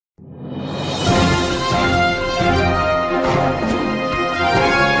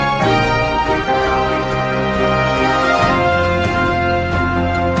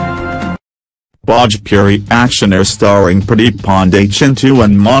Bhojpuri actioner starring Pradeep Pandey Chintu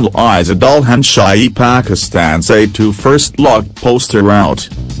and Monalisa Dulhan Chahi Pakistan's A2 first look poster out.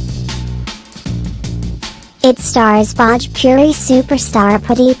 It stars Bhojpuri superstar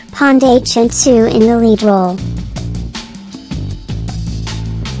Pradeep Pandey Chintu in the lead role.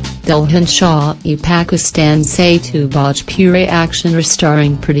 Dulhan Chahi Pakistan A2 Bhojpuri action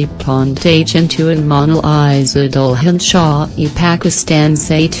starring Pradeep Pandey Chintu and Monalisa Dulhan Chahi Pakistan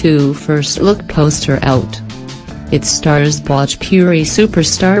A2 first look poster out. It stars Bhojpuri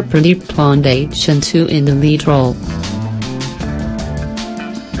superstar Pradeep Pandey Chintu in the lead role.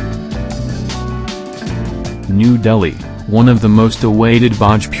 New Delhi, one of the most awaited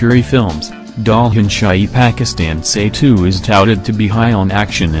Bhojpuri films, Dulhan Chahi Pakistan's A2 is touted to be high on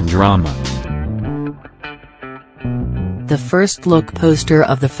action and drama. The first look poster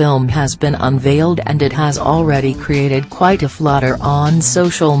of the film has been unveiled and it has already created quite a flutter on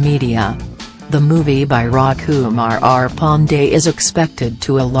social media. The movie by Rajkumar R. Pandey is expected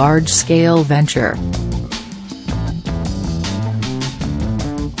to a large-scale venture.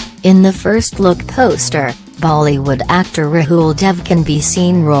 In the first look poster, Bollywood actor Rahul Dev can be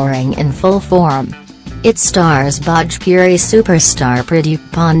seen roaring in full form. It stars Bhojpuri superstar Pradeep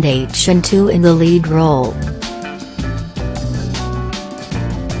Pandey Chintu in the lead role.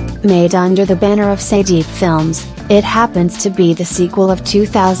 Made under the banner of Pradeep Films, it happens to be the sequel of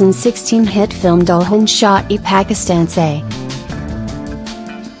 2016 hit film Dulhan Chahi Pakistan's A.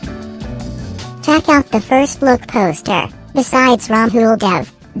 Check out the first look poster. Besides Rahul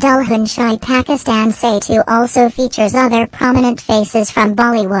Dev, Dulhan Chahi Pakistan's A2 also features other prominent faces from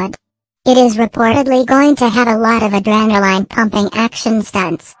Bollywood. It is reportedly going to have a lot of adrenaline-pumping action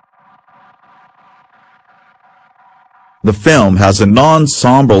stunts. The film has an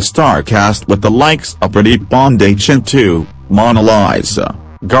ensemble star cast with the likes of Pradeep Pandey Chintu, Monalisa,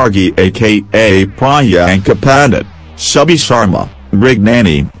 Gargi aka Priyanka Pandit, Shubhi Sharma,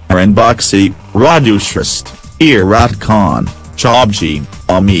 Rignani, Arun Baxi, Raju Shrist, Irat Khan, Chabji,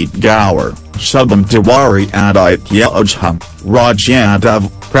 Amit Gaur, Shubham Tiwari Aditya Ojha, Raj Yadav,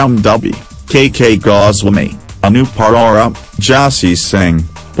 Prem Dubey, KK Goswami, Anu Parora, Jasi Singh,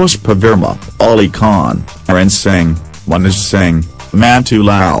 Pushpa Verma, Ali Khan, Arun Singh, Manoj Singh, Mantu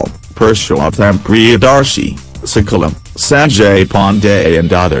Lal, Purushottam Priyadarshi, Sakalam, Sanjay Pandey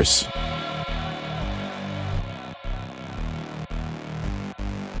and others.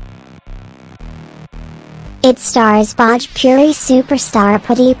 It stars Bhojpuri superstar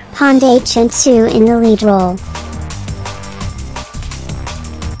Pradeep Pandey Chintu in the lead role.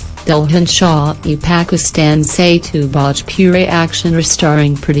 Dulhan Chahi Pakistan's A2 Bhojpuri action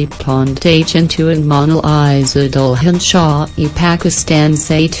starring Pradeep Pandey Chintu and Monalisa Dulhan Chahi Pakistan's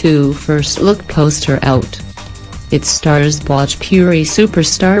A2 first look poster out. It stars Bhojpuri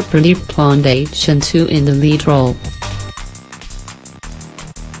superstar Pradeep Pandey Chintu in the lead role.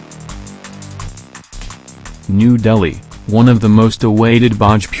 New Delhi, one of the most awaited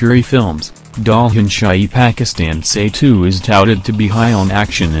Bhojpuri films, Dulhan Chahi Pakistan's A2 is touted to be high on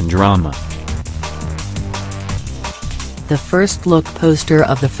action and drama. The first look poster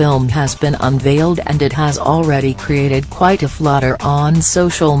of the film has been unveiled and it has already created quite a flutter on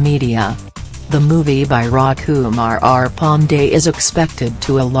social media. The movie by Rajkumar R. Pandey is expected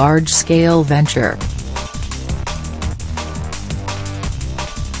to a large-scale venture.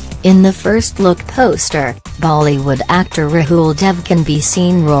 In the first look poster, Bollywood actor Rahul Dev can be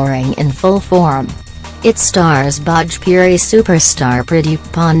seen roaring in full form. It stars Bhojpuri superstar Pradeep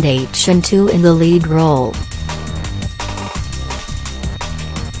Pandey Chintu in the lead role.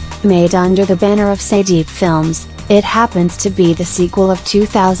 Made under the banner of Pradeep Films, it happens to be the sequel of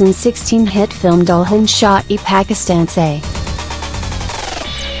 2016 hit film Dulhan Chahi Pakistan's A.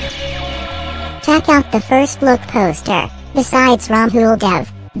 Check out the first look poster. Besides Rahul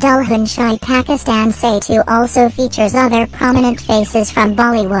Dev, Dulhan Chahi Pakistan's A2 also features other prominent faces from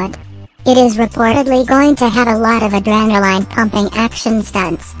Bollywood. It is reportedly going to have a lot of adrenaline-pumping action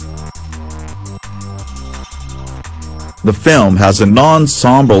stunts. The film has an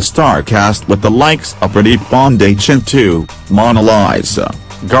ensemble star cast with the likes of Pradeep Pandey Chintu, Monalisa,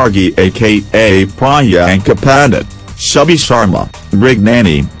 Gargi aka Priyanka Pandit, Shubhi Sharma,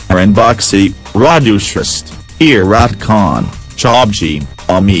 Rignani, Arun Baxi, Raju Shrist, Irat Khan, Chabji,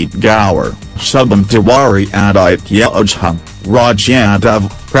 Amit Gaur, Shubham Tiwari Aditya Ojha, Raj Yadav,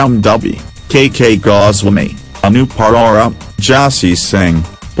 Prem Dubey, KK Goswami, Anu Parora, Jasi Singh,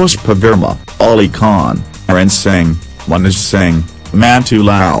 Pushpa Verma, Ali Khan, Arun Singh, Manoj Singh, Mantu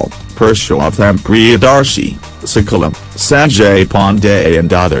Lal, Purushottam Priyadarshi, Sakalam, Sanjay Pandey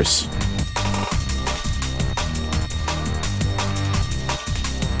and others.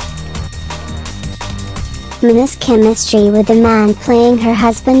 Mina's chemistry with the man playing her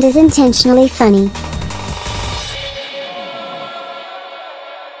husband is intentionally funny.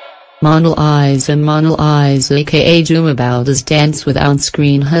 Monalisa aka Jumabalda's dance with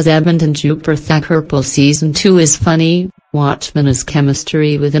on-screen husband in Jupur Season 2 is funny. Watch Mina's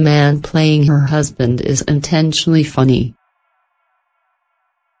chemistry with the man playing her husband is intentionally funny.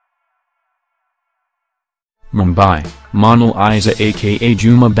 Mumbai, Monalisa aka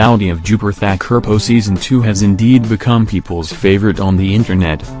Juma Baldi of Jupur Thakurpo Season 2 has indeed become people's favorite on the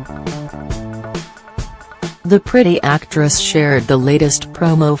internet. The pretty actress shared the latest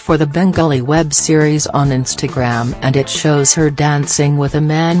promo for the Bengali web series on Instagram, and it shows her dancing with a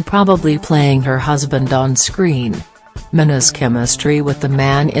man probably playing her husband on screen. Mina's chemistry with the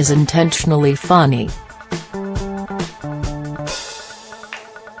man is intentionally funny.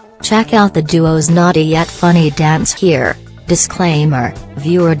 Check out the duo's naughty yet funny dance here. Disclaimer: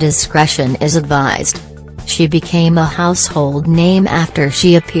 viewer discretion is advised. She became a household name after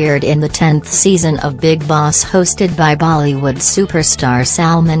she appeared in the 10th season of Bigg Boss hosted by Bollywood superstar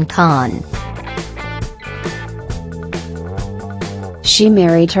Salman Khan. She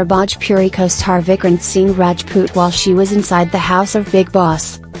married her Bhojpuri co-star Vikrant Singh Rajput while she was inside the house of Bigg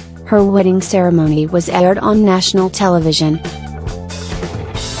Boss. Her wedding ceremony was aired on national television.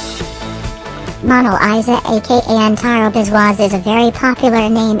 Monalisa aka Antara Biswas is a very popular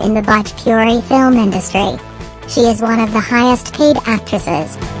name in the Bhojpuri film industry. She is one of the highest paid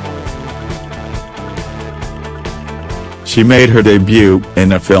actresses. She made her debut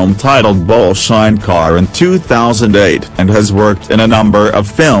in a film titled Bol Shankar in 2008 and has worked in a number of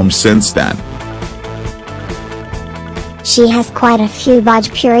films since then. She has quite a few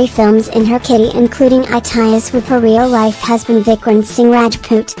Bhojpuri films in her kitty, including Itias with her real-life husband Vikrant Singh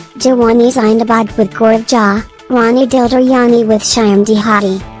Rajput, Jawani Zindabad with Gaurav Jha, Rani Dildaryani with Shyam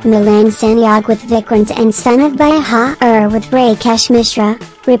Dehati, Milan Sanyog with Vikrant and Son of Baiha with Rakesh Mishra,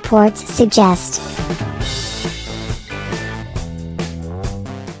 reports suggest.